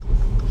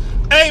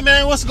Hey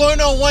man, what's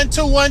going on?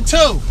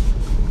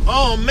 1212.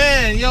 Oh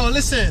man, yo,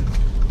 listen.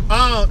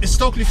 It's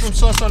Stokely from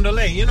Source on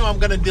Delay. You know I'm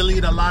gonna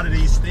delete a lot of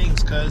these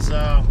things because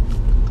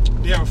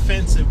they're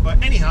offensive.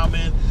 But anyhow,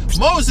 man,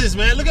 Moses,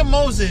 man, look at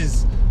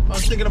Moses. I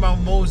was thinking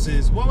about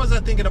Moses. What was I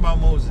thinking about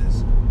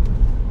Moses?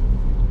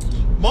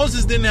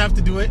 Moses didn't have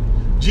to do it.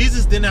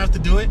 Jesus didn't have to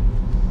do it.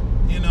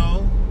 You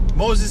know,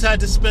 Moses had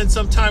to spend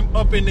some time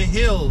up in the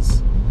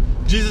hills.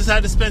 Jesus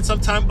had to spend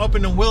some time up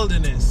in the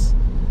wilderness.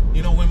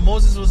 You know, when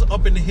Moses was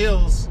up in the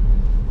hills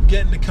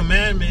getting the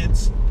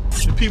commandments,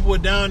 the people were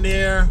down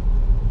there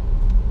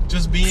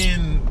just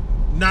being,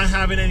 not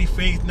having any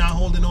faith, not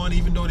holding on,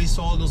 even though they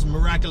saw those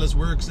miraculous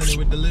works and they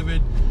were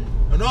delivered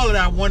and all of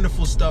that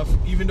wonderful stuff.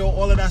 Even though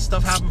all of that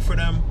stuff happened for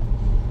them,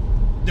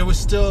 they were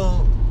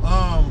still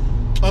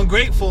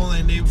ungrateful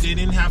and they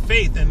didn't have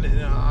faith. And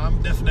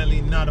I'm definitely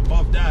not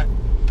above that,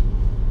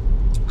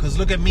 because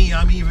look at me,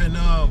 I'm even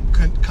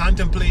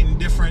contemplating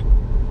different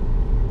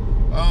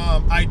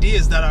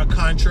ideas that are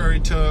contrary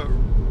to,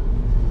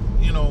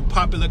 you know,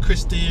 popular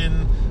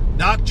Christian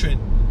doctrine.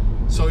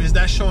 So is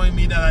that showing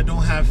me that I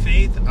don't have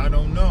faith? I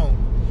don't know.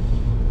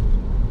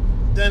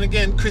 Then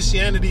again,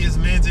 Christianity is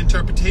man's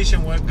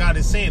interpretation of what God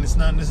is saying. It's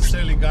not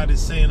necessarily God is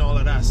saying all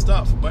of that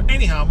stuff. But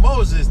anyhow,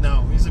 Moses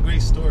now, he's a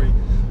great story.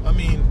 I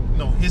mean,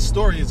 no, his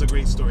story is a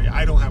great story.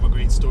 I don't have a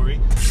great story.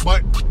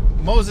 But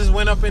Moses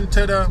went up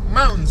into the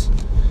mountains.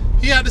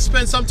 He had to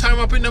spend some time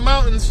up in the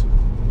mountains.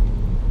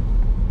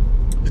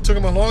 It took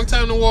him a long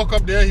time to walk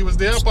up there. He was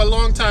there for a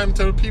long time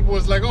till people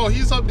was like, oh,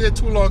 he's up there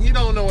too long. He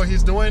don't know what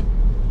he's doing.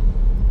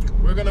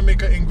 We're going to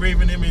make an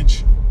engraven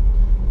image.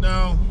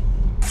 Now,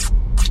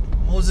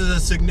 Moses is a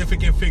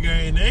significant figure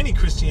in any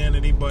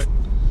Christianity, but,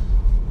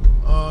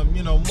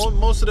 you know,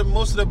 most of the,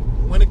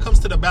 when it comes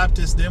to the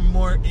Baptists, they're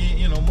more,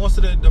 you know, most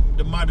of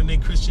the modern day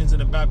Christians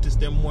and the Baptists,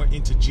 they're more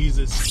into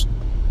Jesus.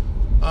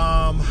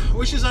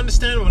 Which is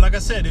understandable. Like I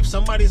said, if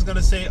somebody's going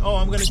to say, oh,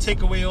 I'm going to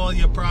take away all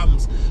your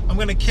problems, I'm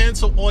going to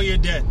cancel all your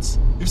debts.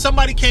 If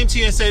somebody came to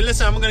you and say,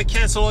 listen, I'm going to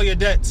cancel all your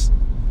debts,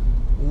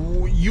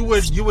 you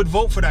would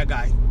vote for that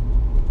guy.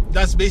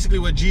 That's basically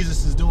what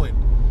Jesus is doing.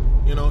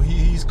 You know,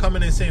 he's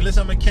coming and saying,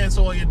 listen, I'm going to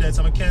cancel all your debts.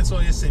 I'm going to cancel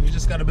all your sin. You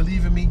just got to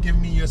believe in me, give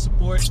me your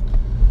support,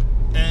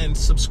 and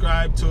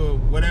subscribe to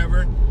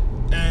whatever.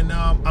 And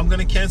I'm going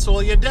to cancel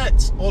all your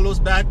debts, all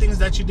those bad things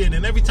that you did.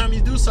 And every time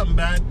you do something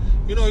bad,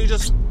 you know, you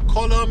just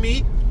call on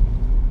me,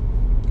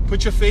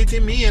 put your faith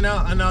in me, and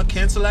I'll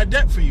cancel that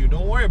debt for you.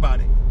 Don't worry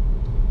about it.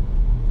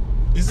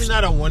 Isn't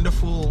that a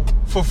wonderful,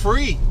 for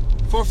free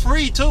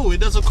too? It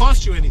doesn't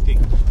cost you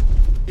anything.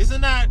 Isn't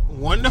that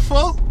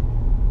wonderful?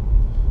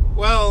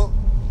 Well,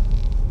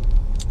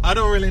 I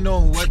don't really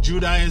know what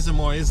Judaism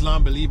or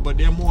Islam believe, but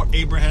they're more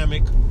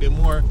Abrahamic. They're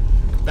more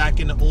back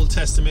in the Old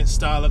Testament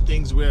style of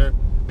things where,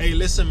 hey,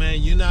 listen,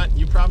 man,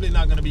 you're probably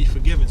not going to be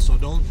forgiven, so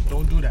don't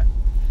do that.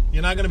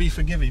 You're not going to be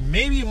forgiven.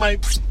 Maybe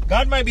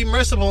God might be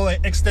merciful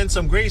and extend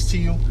some grace to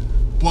you,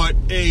 but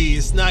hey,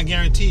 it's not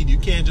guaranteed. You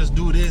can't just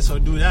do this or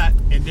do that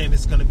and then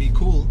it's going to be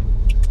cool.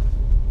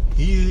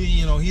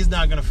 He's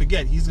not going to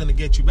forget. He's going to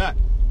get you back,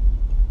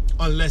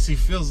 unless he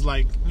feels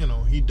like, you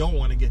know, he don't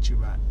want to get you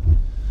back.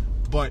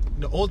 But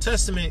the Old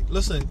Testament,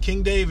 listen,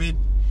 King David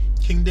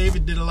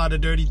did a lot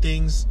of dirty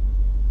things,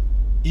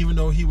 even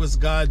though he was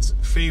God's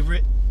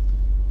favorite,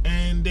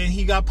 and then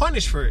he got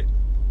punished for it.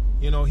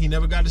 You know, he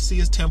never got to see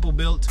his temple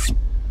built.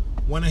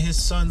 One of his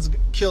sons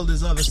killed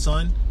his other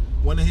son.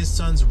 One of his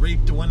sons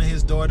raped one of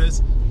his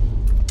daughters.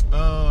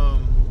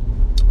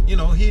 You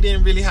know, he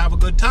didn't really have a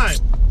good time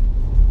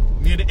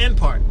near the end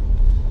part.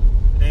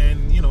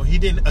 And, you know, he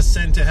didn't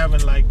ascend to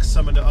heaven like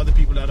some of the other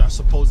people that are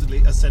supposedly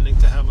ascending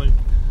to heaven,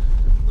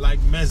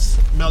 like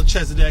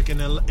Melchizedek and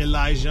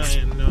Elijah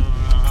and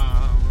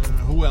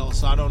who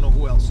else? I don't know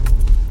who else.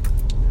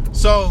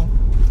 So,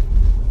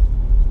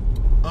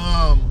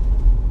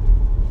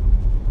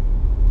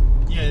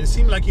 yeah, it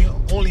seemed like you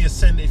only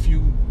ascend if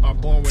you are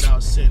born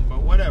without sin,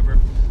 but whatever.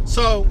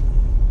 So,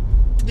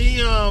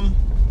 I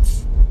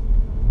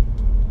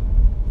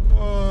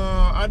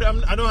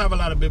don't have a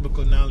lot of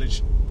biblical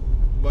knowledge,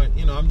 but,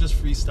 you know, I'm just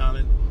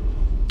freestyling.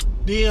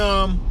 The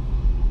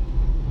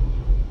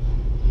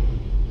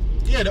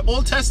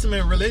Old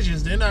Testament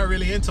religions, they're not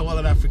really into all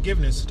of that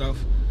forgiveness stuff.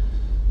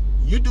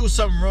 You do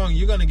something wrong,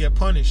 you're gonna get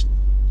punished.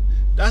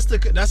 That's a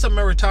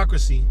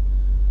meritocracy.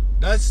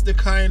 That's the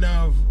kind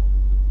of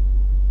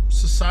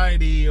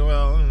society,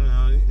 well,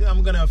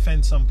 I'm gonna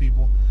offend some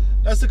people.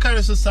 That's the kind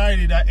of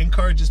society that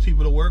encourages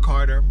people to work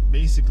harder,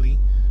 basically.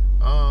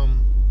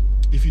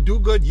 If you do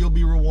good, you'll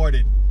be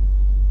rewarded.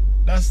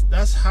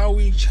 That's how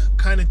we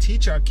kind of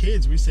teach our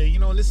kids. We say, you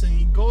know, listen,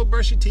 you go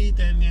brush your teeth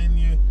and then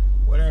you,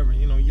 whatever,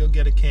 you know, you'll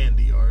get a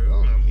candy, or,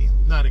 I mean,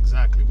 not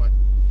exactly, but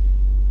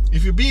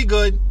if you be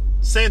good,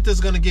 Santa's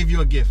going to give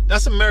you a gift.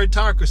 That's a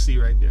meritocracy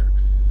right there.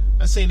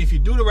 That's saying if you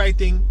do the right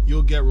thing,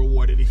 you'll get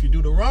rewarded. If you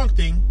do the wrong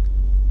thing,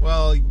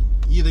 well,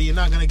 either you're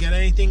not going to get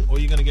anything or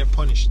you're going to get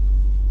punished.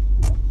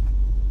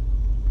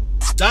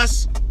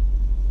 That's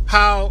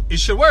how it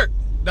should work.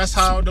 That's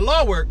how the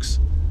law works,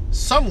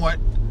 somewhat.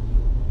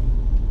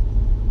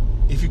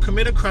 If you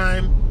commit a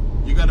crime,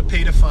 you got to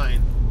pay the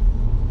fine,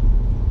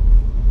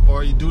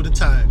 or you do the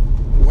time,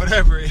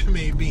 whatever it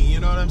may be. You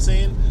know what I'm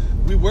saying?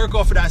 We work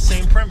off of that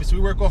same premise. We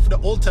work off of the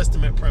Old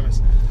Testament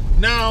premise.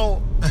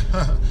 Now,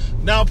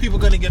 now people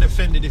are going to get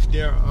offended if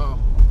they're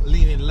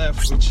leaning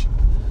left, which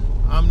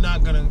I'm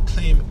not going to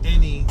claim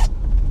any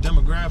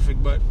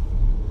demographic, but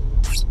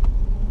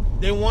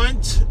they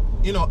want,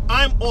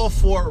 I'm all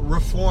for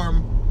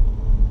reform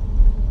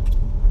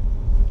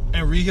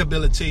and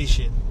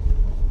rehabilitation.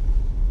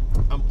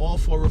 I'm all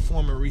for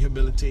reform and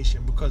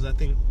rehabilitation because I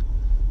think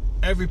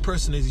every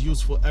person is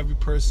useful. Every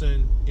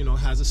person,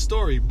 has a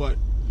story. But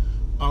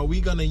are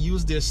we going to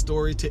use their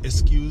story to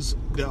excuse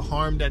the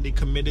harm that they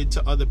committed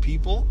to other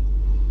people?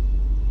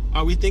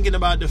 Are we thinking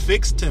about the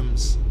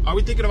victims? Are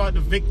we thinking about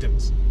the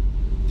victims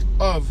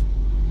of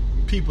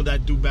people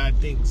that do bad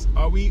things?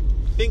 Are we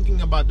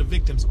thinking about the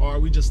victims, or are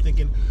we just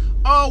thinking,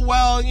 oh,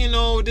 well,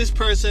 this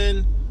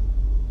person,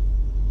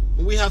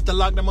 we have to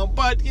lock them up,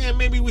 but yeah,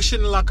 maybe we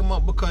shouldn't lock them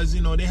up because,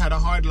 they had a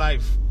hard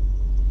life.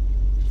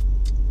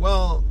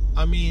 Well,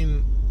 I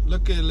mean,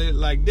 look at it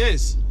like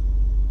this.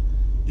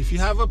 If you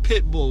have a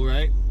pit bull,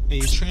 right, and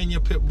you train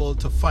your pit bull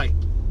to fight,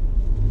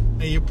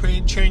 and you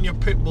train your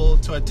pit bull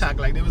to attack,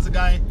 like there was a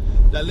guy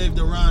that lived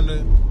around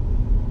the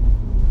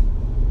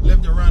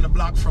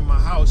block from my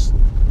house.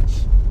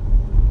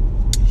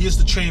 He used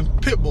to train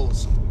pit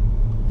bulls.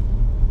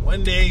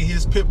 One day,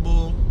 his pit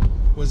bull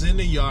was in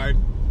the yard,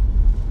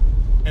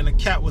 and a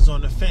cat was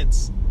on the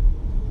fence.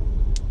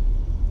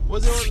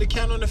 Was it the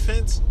cat on the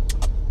fence?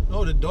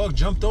 No, the dog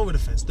jumped over the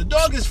fence. The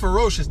dog is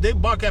ferocious. They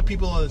bark at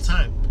people all the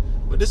time.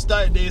 But this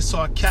day, they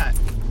saw a cat,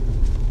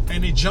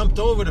 and they jumped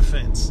over the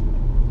fence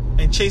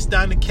and chased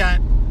down the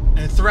cat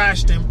and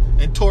thrashed him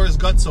and tore his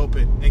guts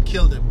open and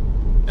killed him.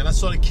 And I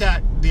saw the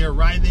cat there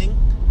writhing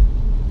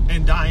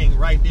and dying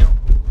right there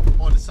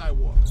on the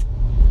sidewalk.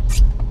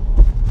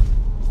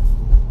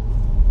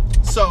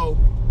 So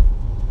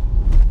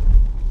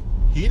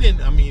he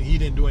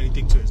didn't do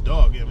anything to his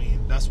dog. I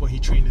mean, that's what he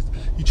trained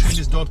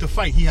his dog to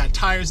fight. He had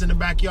tires in the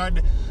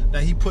backyard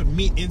that he put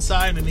meat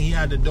inside, and he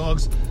had the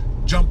dogs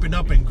jumping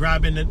up and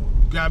grabbing it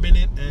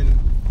and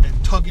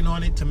tugging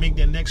on it to make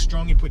their neck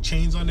strong. He put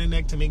chains on their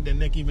neck to make their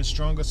neck even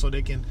stronger so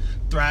they can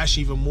thrash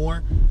even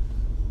more.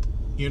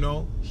 He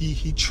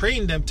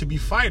trained them to be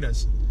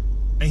fighters.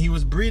 And he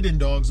was breeding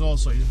dogs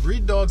also. He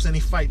breed dogs and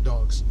he fight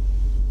dogs,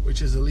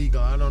 which is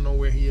illegal. I don't know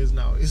where he is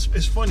now.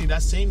 It's funny,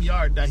 that same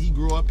yard that he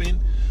grew up in,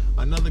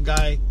 another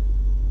guy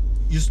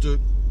used to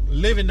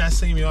live in that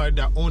same yard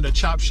that owned a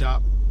chop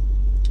shop.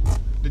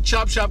 The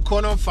chop shop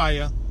caught on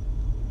fire.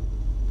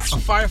 A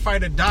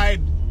firefighter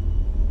died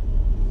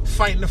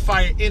fighting the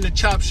fire in the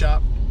chop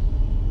shop.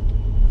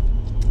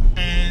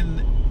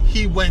 And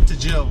he went to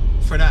jail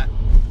for that,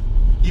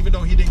 even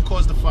though he didn't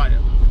cause the fire.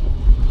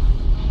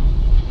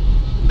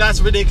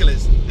 That's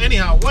ridiculous.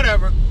 Anyhow,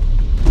 whatever.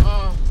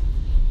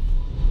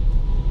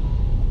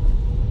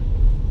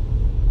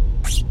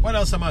 What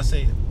else am I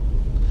saying?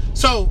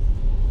 So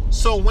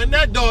when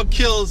that dog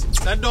kills,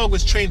 that dog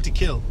was trained to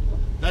kill.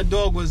 That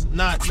dog was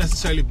not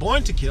necessarily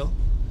born to kill,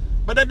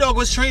 but that dog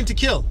was trained to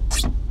kill.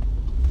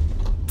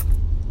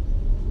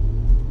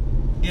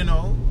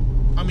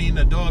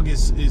 The dog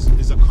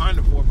is a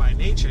carnivore by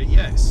nature,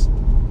 yes.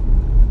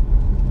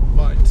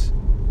 But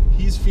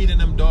he's feeding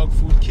them dog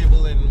food,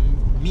 kibble,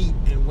 and meat,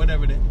 and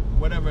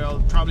whatever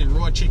else, probably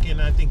raw chicken.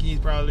 I think he's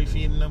probably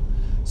feeding them.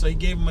 So he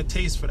gave him a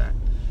taste for that.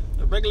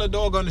 A regular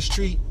dog on the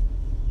street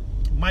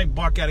might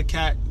bark at a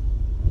cat,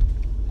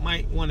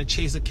 might want to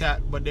chase a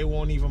cat, but they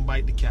won't even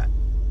bite the cat,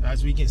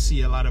 as we can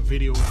see a lot of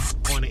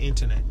videos on the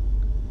internet.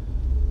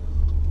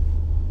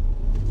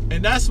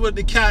 And that's what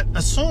the cat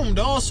assumed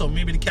also.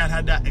 Maybe the cat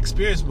had that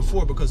experience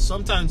before, because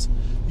sometimes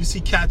you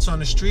see cats on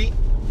the street,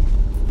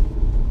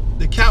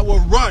 the cat will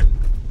run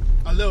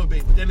a little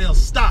bit, then he'll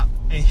stop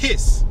and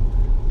hiss,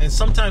 and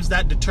sometimes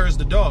that deters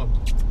the dog.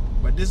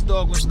 But this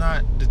dog was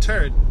not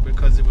deterred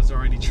because it was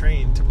already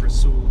trained to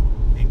pursue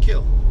and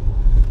kill.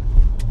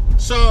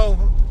 So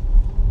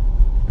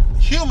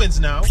humans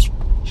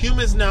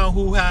now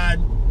who had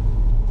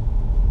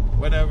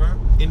whatever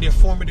in their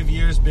formative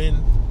years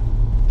been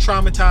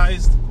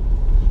traumatized,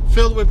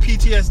 filled with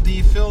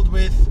PTSD, filled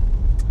with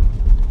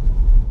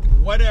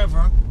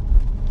whatever,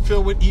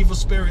 filled with evil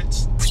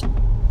spirits,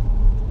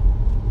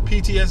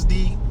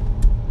 PTSD,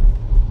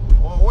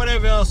 or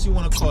whatever else you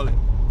want to call it,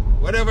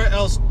 whatever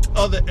else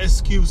other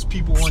excuse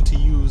people want to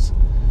use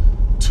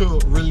to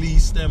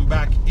release them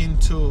back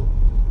into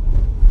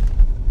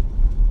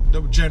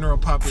the general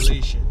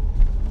population.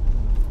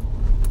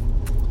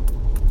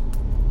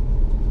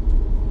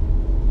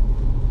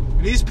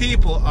 These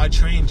people are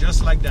trained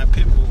just like that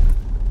pit bull.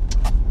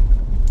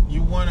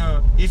 You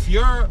wanna, if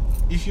you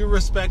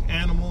respect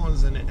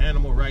animals and the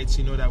animal rights,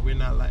 you know that we're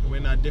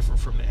not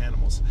different from the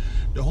animals.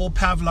 The whole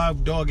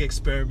Pavlov dog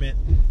experiment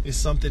is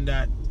something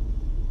that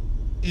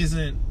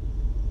isn't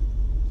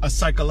a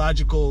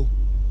psychological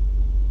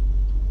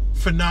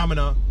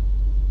phenomena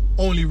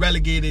only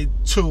relegated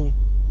to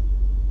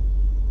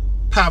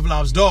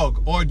Pavlov's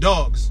dog or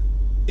dogs.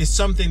 It's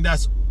something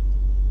that's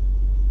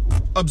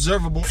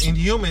observable in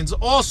humans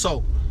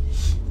also.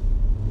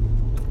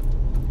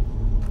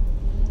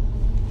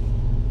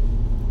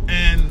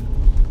 And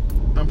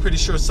I'm pretty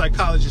sure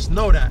psychologists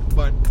know that,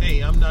 but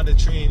hey, I'm not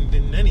trained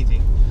in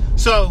anything.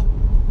 So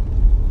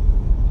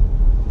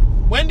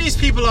when these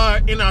people are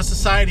in our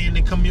society and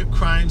they commit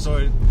crimes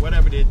or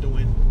whatever they're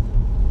doing,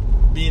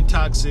 being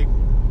toxic,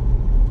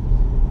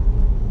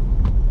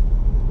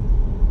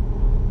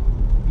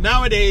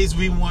 nowadays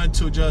we want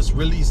to just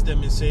release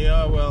them and say,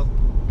 oh well,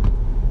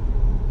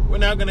 we're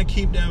not gonna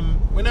keep them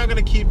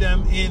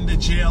in the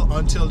jail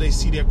until they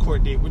see their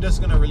court date. We're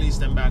just gonna release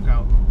them back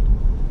out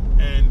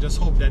and just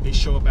hope that they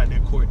show up at their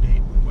court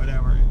date,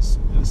 whatever.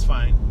 It's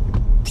fine.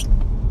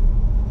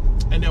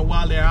 And then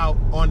while they're out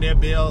on their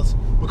bails,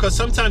 because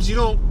sometimes you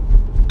don't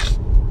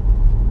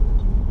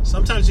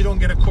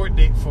get a court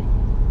date for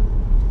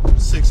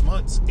 6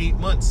 months, 8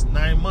 months,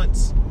 9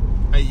 months,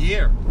 a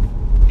year,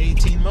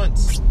 18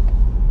 months.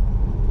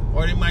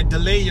 Or they might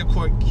delay your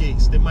court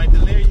case. They might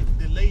delay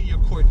your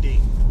court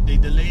date. They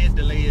delay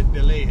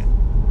it.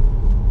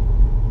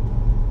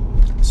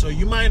 So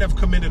you might have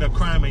committed a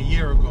crime a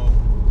year ago,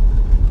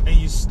 and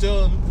you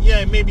still,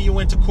 maybe you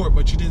went to court,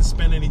 but you didn't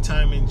spend any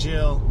time in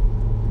jail,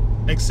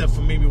 except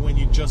for maybe when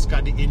you just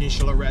got the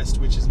initial arrest,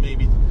 which is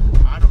maybe,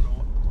 I don't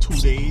know, 2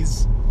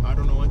 days. I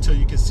don't know, until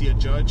you can see a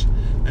judge,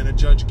 and a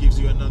judge gives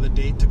you another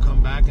date to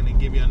come back, and they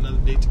give you another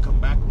date to come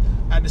back.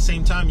 At the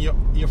same time,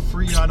 you're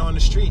free out on the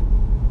street.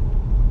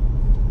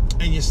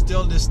 And you're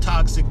still this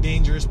toxic,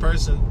 dangerous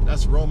person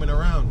that's roaming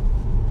around.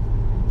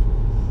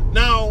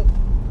 Now,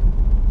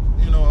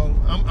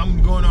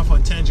 I'm going off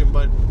on tangent,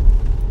 but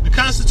the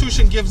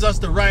Constitution gives us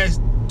the right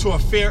to a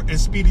fair and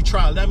speedy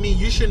trial. That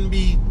means you shouldn't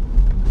be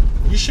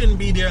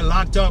there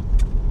locked up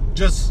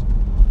just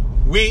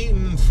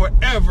waiting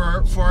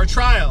forever for a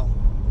trial.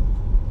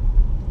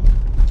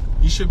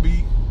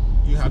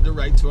 You have the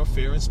right to a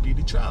fair and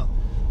speedy trial.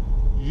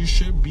 You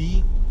should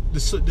be, the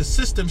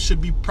system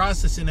should be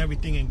processing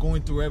everything and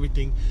going through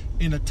everything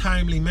in a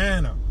timely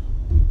manner,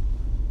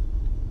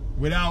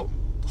 without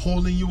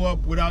holding you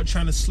up, without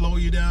trying to slow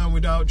you down,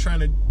 without trying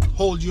to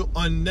hold you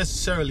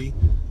unnecessarily.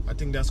 I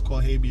think that's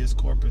called habeas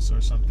corpus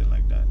or something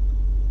like that.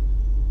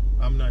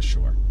 I'm not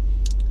sure.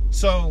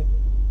 So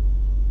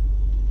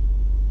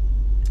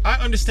I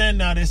understand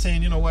now they're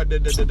saying, you know what,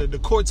 the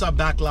courts are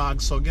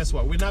backlogged, so guess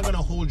what? We're not going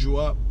to hold you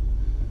up.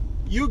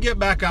 You get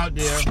back out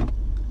there,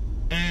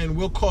 and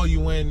we'll call you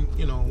when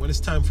it's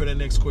time for the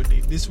next court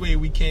date. This way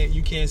you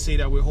can't say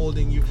that we're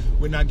holding you,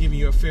 we're not giving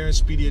you a fair and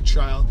speedy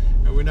trial,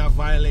 and we're not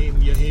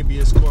violating your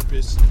habeas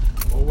corpus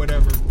or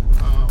whatever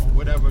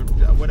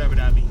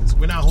that means.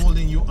 We're not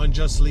holding you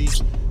unjustly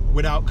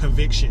without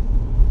conviction.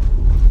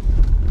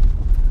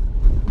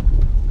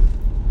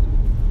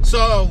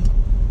 So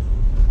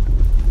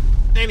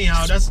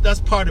anyhow, that's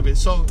part of it.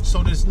 So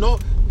there's no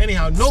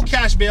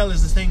cash bail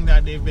is the thing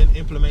that they've been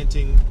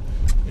implementing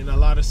in a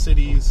lot of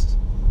cities,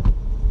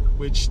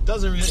 which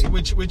doesn't really,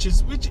 which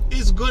is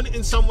good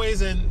in some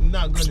ways and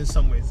not good in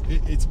some ways.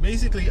 It's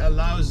basically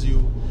allows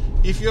you,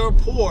 if you're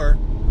poor,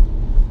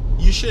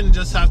 you shouldn't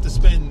just have to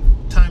spend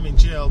time in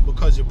jail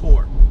because you're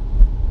poor.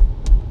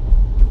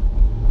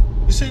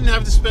 You shouldn't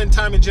have to spend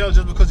time in jail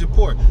just because you're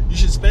poor. You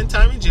should spend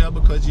time in jail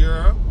because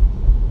you're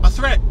a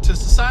threat to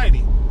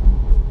society.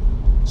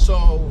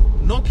 So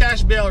no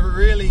cash bail,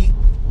 really,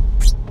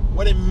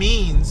 what it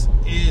means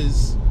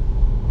is,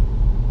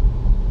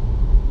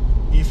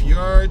 if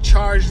you're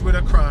charged with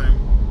a crime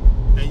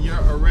and you're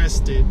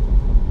arrested,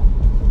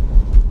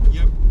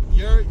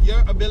 your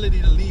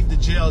ability to leave the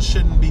jail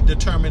shouldn't be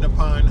determined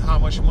upon how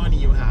much money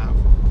you have,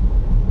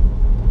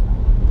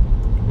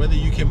 whether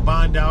you can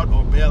bond out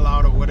or bail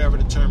out or whatever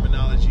the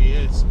terminology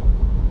is.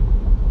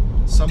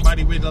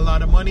 Somebody with a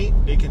lot of money,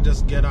 they can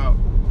just get out.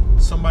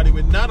 Somebody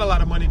with not a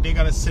lot of money, they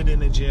gotta sit in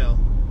the jail.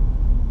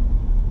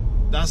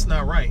 That's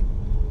not right.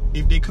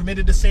 If they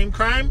committed the same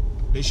crime,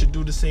 they should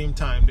do the same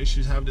time. They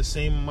should have the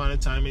same amount of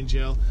time in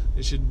jail.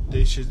 They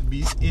should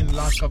be in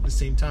lockup at the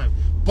same time.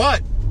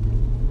 But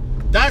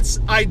that's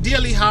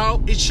ideally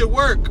how it should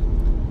work.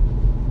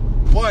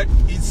 But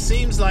it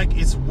seems like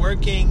it's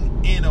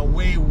working in a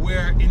way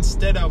where,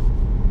 instead of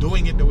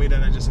doing it the way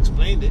that I just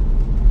explained it,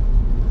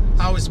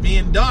 how it's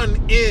being done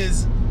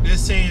is they're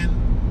saying,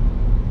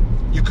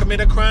 you commit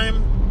a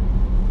crime,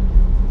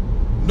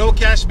 no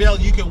cash bail,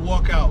 you can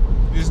walk out.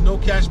 There's no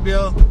cash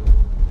bail,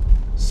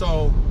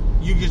 so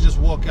you can just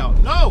walk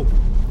out. No,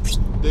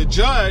 the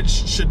judge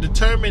should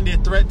determine their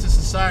threat to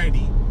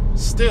society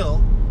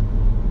still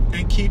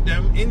and keep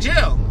them in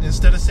jail,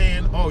 instead of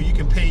saying, oh, you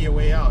can pay your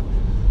way out,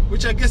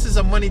 which I guess is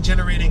a money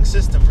generating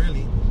system,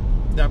 really,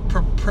 that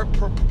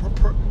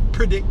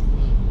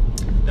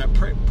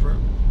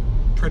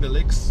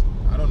predilects,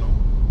 I don't know,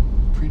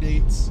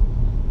 predates,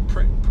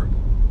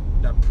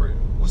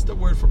 what's the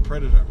word for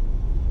predator?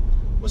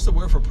 What's the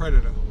word for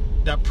predator?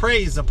 That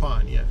preys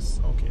upon,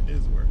 yes, okay,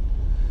 there's the word.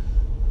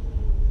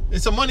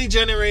 It's a money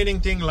generating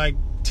thing, like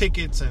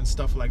tickets and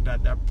stuff like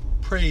that, that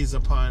preys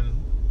upon,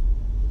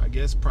 I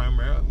guess,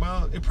 primarily,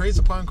 well, it preys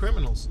upon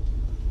criminals.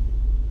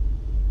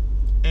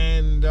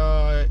 and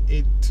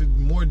it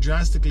more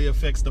drastically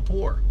affects the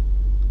poor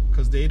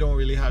because they don't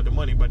really have the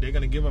money, but they're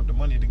going to give up the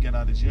money to get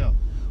out of jail.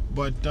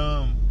 But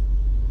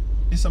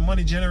it's a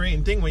money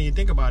generating thing when you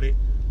think about it.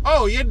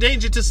 Oh, you're a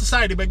danger to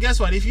society, but guess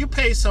what? If you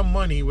pay some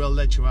money, we'll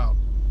let you out.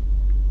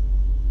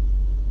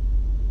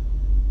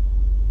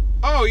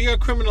 Oh, you're a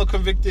criminal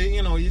convicted,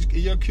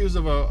 you're accused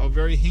of a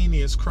very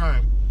heinous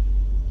crime.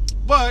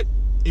 But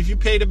if you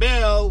pay the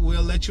bail,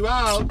 we'll let you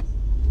out.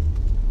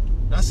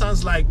 That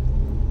sounds like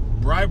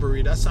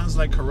bribery. That sounds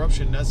like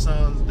corruption. That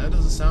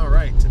doesn't sound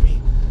right to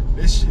me.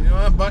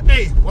 But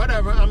hey,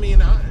 whatever. I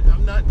mean,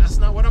 I'm not. That's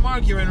not what I'm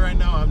arguing right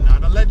now. I'm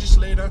not a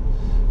legislator,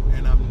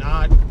 and I'm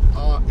not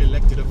an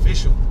elected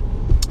official.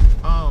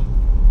 I'm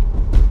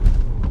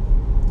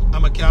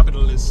a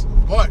capitalist.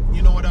 But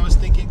you know what I was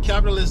thinking?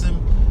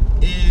 Capitalism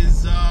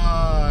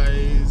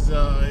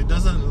it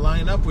doesn't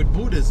line up with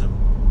Buddhism.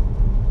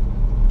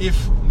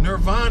 If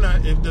nirvana,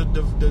 if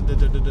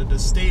the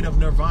state of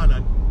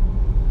nirvana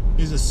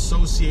is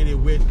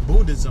associated with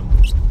Buddhism,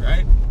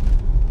 right?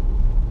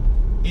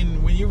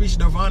 And when you reach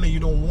nirvana, you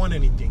don't want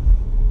anything.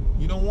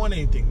 You don't want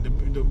anything.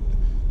 The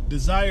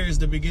desire is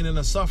the beginning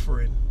of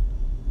suffering.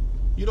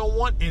 You don't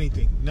want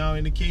anything. Now,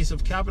 in the case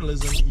of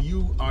capitalism,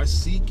 you are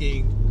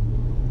seeking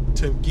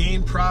to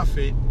gain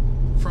profit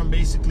from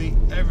basically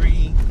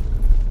every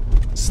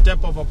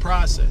step of a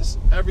process.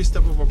 Every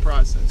step of a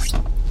process.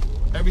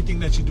 Everything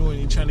that you're doing,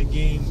 you're trying to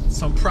gain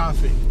some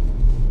profit.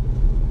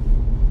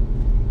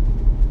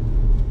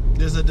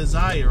 There's a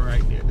desire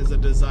right there. There's a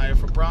desire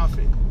for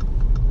profit.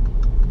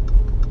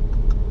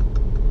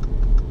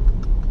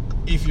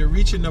 If you're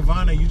reaching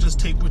nirvana, you just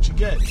take what you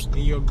get, and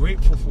you're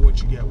grateful for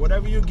what you get.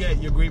 Whatever you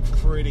get, you're grateful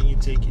for it, and you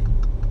take it.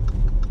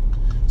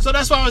 So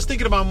that's why I was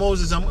thinking about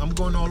Moses. I'm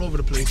going all over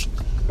the place.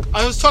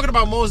 I was talking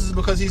about Moses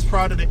because he's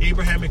part of the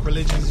Abrahamic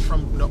religion. He's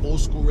from the old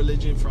school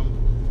religion.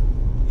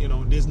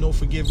 There's no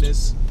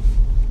forgiveness.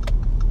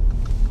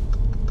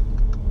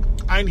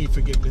 I need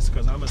forgiveness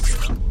because I'm a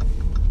sinner.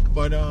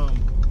 But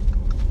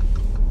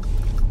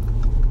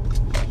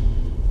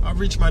I've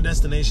reached my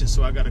destination,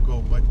 so I gotta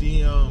go. But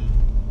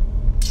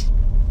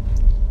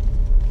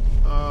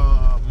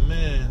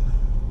man,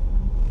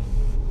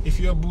 if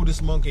you're a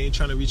Buddhist monk and you're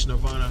trying to reach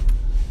nirvana,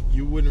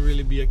 you wouldn't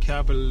really be a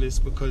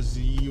capitalist because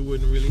you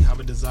wouldn't really have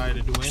a desire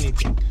to do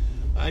anything.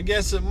 I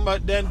guess,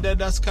 but then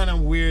that's kind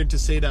of weird to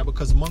say that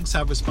because monks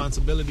have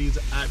responsibilities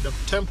at the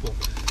temple.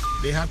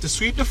 They have to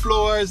sweep the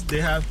floors. They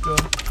have to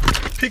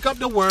pick up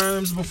the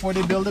worms before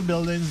they build the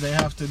buildings. They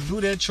have to do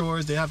their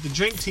chores. They have to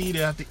drink tea. They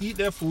have to eat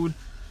their food.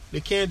 They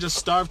can't just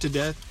starve to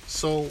death.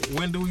 So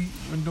when do we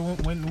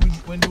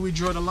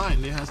draw the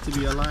line? There has to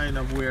be a line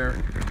of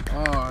where,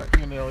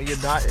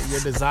 your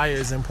desire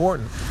is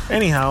important.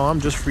 Anyhow, I'm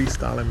just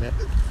freestyling, man.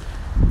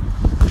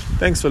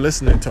 Thanks for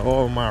listening to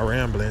all my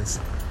ramblings.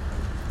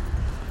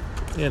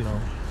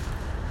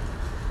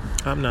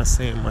 I'm not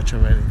saying much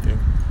of anything.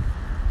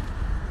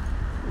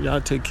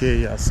 Y'all take care of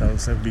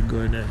yourselves and be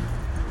good, and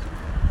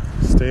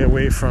stay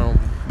away from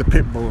the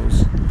pit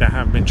bulls that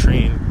have been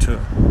trained to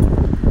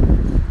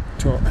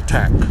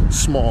attack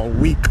small,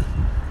 weak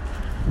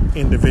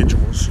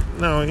individuals.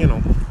 Now,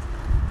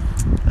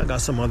 I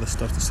got some other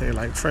stuff to say.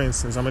 Like, for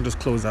instance, I'm going to just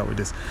close out with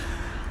this.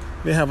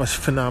 They have a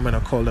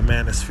phenomenon called the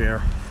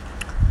manosphere.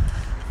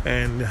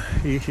 And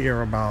you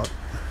hear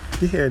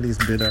these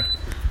bitter...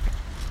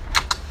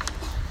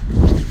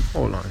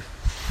 Hold on.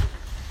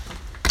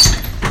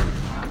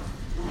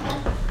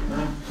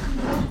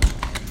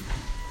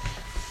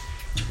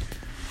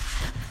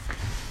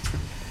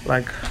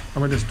 Like,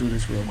 I'm gonna just do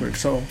this real quick.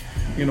 So,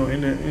 you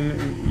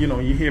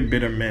hear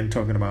bitter men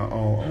talking about,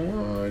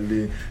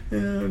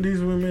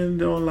 these women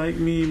don't like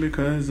me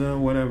because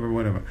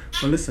whatever.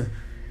 But listen,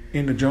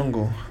 in the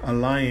jungle, a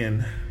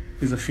lion,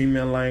 is a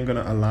female lion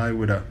gonna ally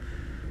with a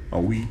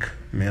weak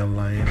male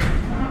lion?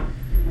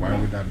 Why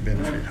would that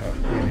benefit her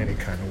in any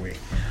kind of way?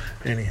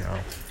 Anyhow,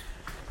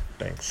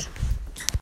 thanks.